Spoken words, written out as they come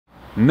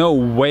No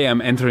way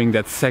I'm entering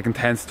that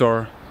second-hand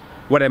store.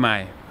 What am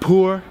I,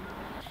 poor?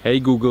 Hey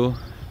Google,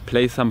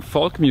 play some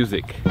folk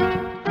music.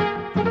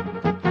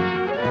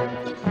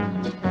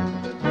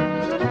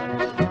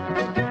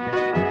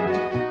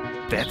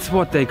 That's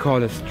what they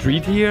call a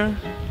street here?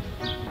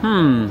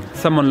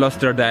 Someone lost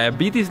their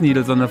diabetes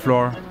needles on the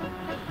floor.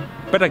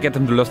 Better get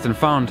them to lost and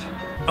found.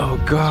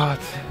 Oh god,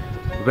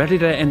 where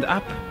did I end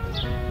up?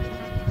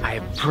 I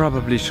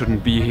probably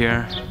shouldn't be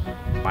here.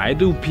 Why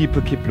do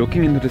people keep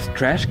looking into this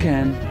trash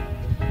can?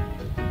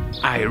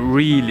 I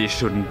really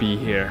shouldn't be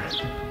here.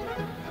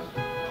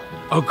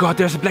 Oh god,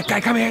 there's a black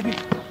guy coming at me!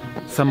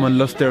 Someone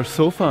lost their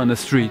sofa on the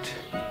street.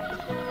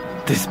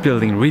 This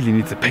building really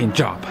needs a paint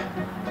job.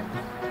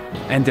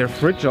 And their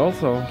fridge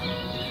also.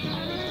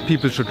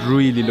 People should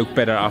really look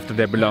better after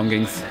their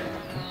belongings.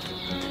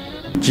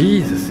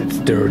 Jesus, it's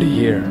dirty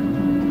here.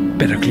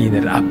 Better clean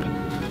it up.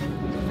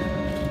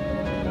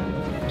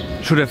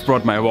 Should have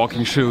brought my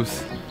walking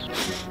shoes.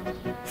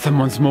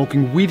 Someone's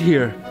smoking weed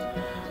here.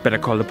 Better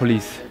call the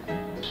police.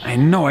 I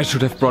know I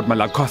should have brought my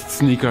Lacoste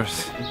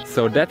sneakers.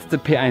 So that's the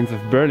P1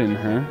 of Berlin,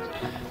 huh?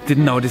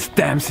 Didn't know this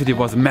damn city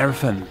was a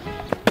marathon.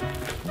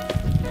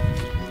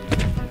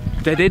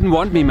 They didn't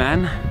want me,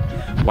 man.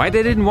 Why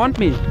they didn't want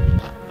me?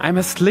 I'm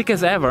as slick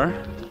as ever.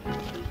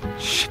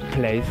 Shit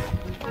place.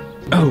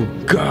 Oh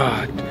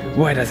god,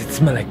 why does it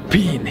smell like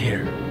pee in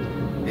here?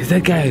 Is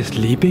that guy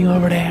sleeping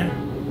over there?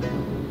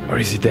 Or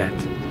is he dead?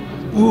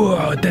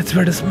 Whoa, that's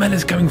where the smell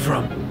is coming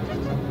from.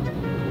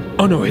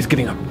 Oh no, he's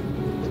getting up.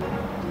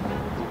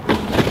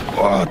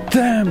 Oh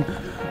damn!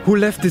 Who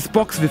left this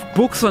box with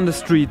books on the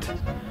street?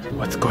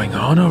 What's going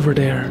on over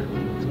there?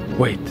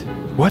 Wait,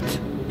 what?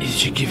 Is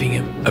she giving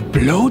him a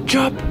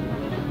blowjob?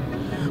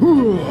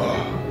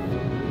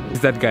 Is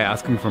that guy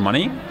asking for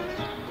money?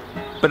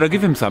 Better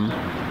give him some.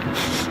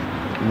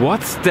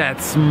 What's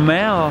that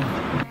smell?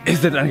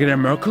 Is that Angela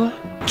Merkel?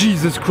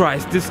 Jesus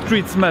Christ, this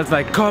street smells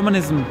like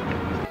communism.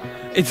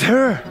 It's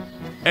her!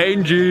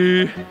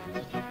 Angie!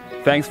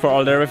 Thanks for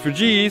all the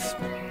refugees.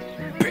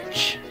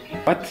 Bitch!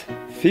 What?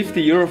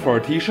 50 euro for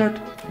a t-shirt?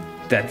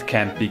 That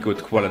can't be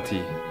good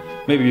quality.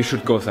 Maybe we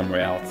should go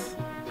somewhere else.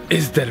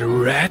 Is that a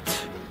rat?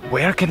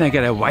 Where can I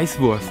get a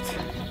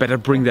Weisswurst? Better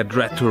bring that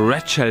rat to a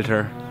rat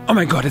shelter. Oh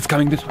my god, it's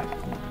coming this way.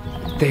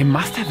 They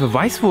must have a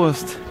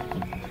Weisswurst.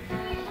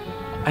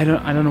 I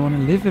don't want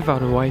to live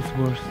without a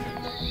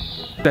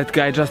Weisswurst. That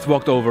guy just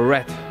walked over a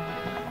rat.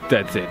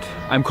 That's it.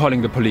 I'm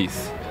calling the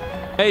police.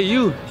 Hey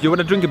you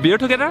wanna drink a beer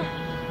together?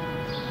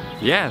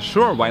 Yeah,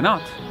 sure, why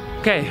not?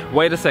 Okay,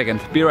 wait a second,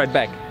 be right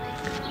back.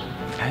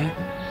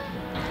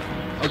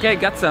 Okay,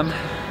 got some.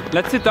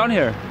 Let's sit down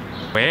here.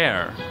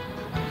 Where?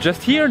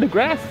 Just here in the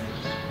grass.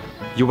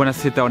 You wanna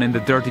sit down in the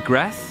dirty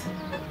grass?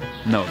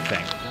 No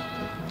thanks.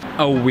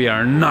 Oh, we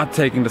are not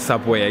taking the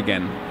subway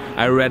again.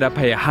 I'd rather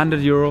pay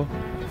 100 euro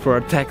for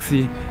a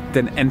taxi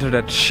than enter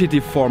that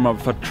shitty form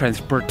of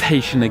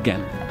transportation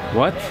again.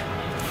 What?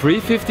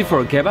 350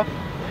 for a kebab?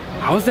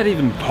 How is that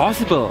even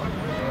possible?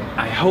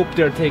 I hope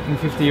they're taking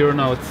 50 euro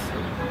notes.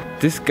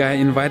 This guy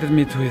invited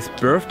me to his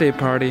birthday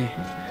party,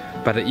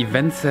 but the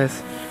event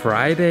says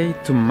Friday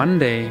to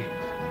Monday.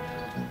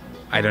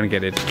 I don't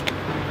get it.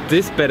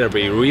 This better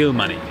be real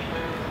money.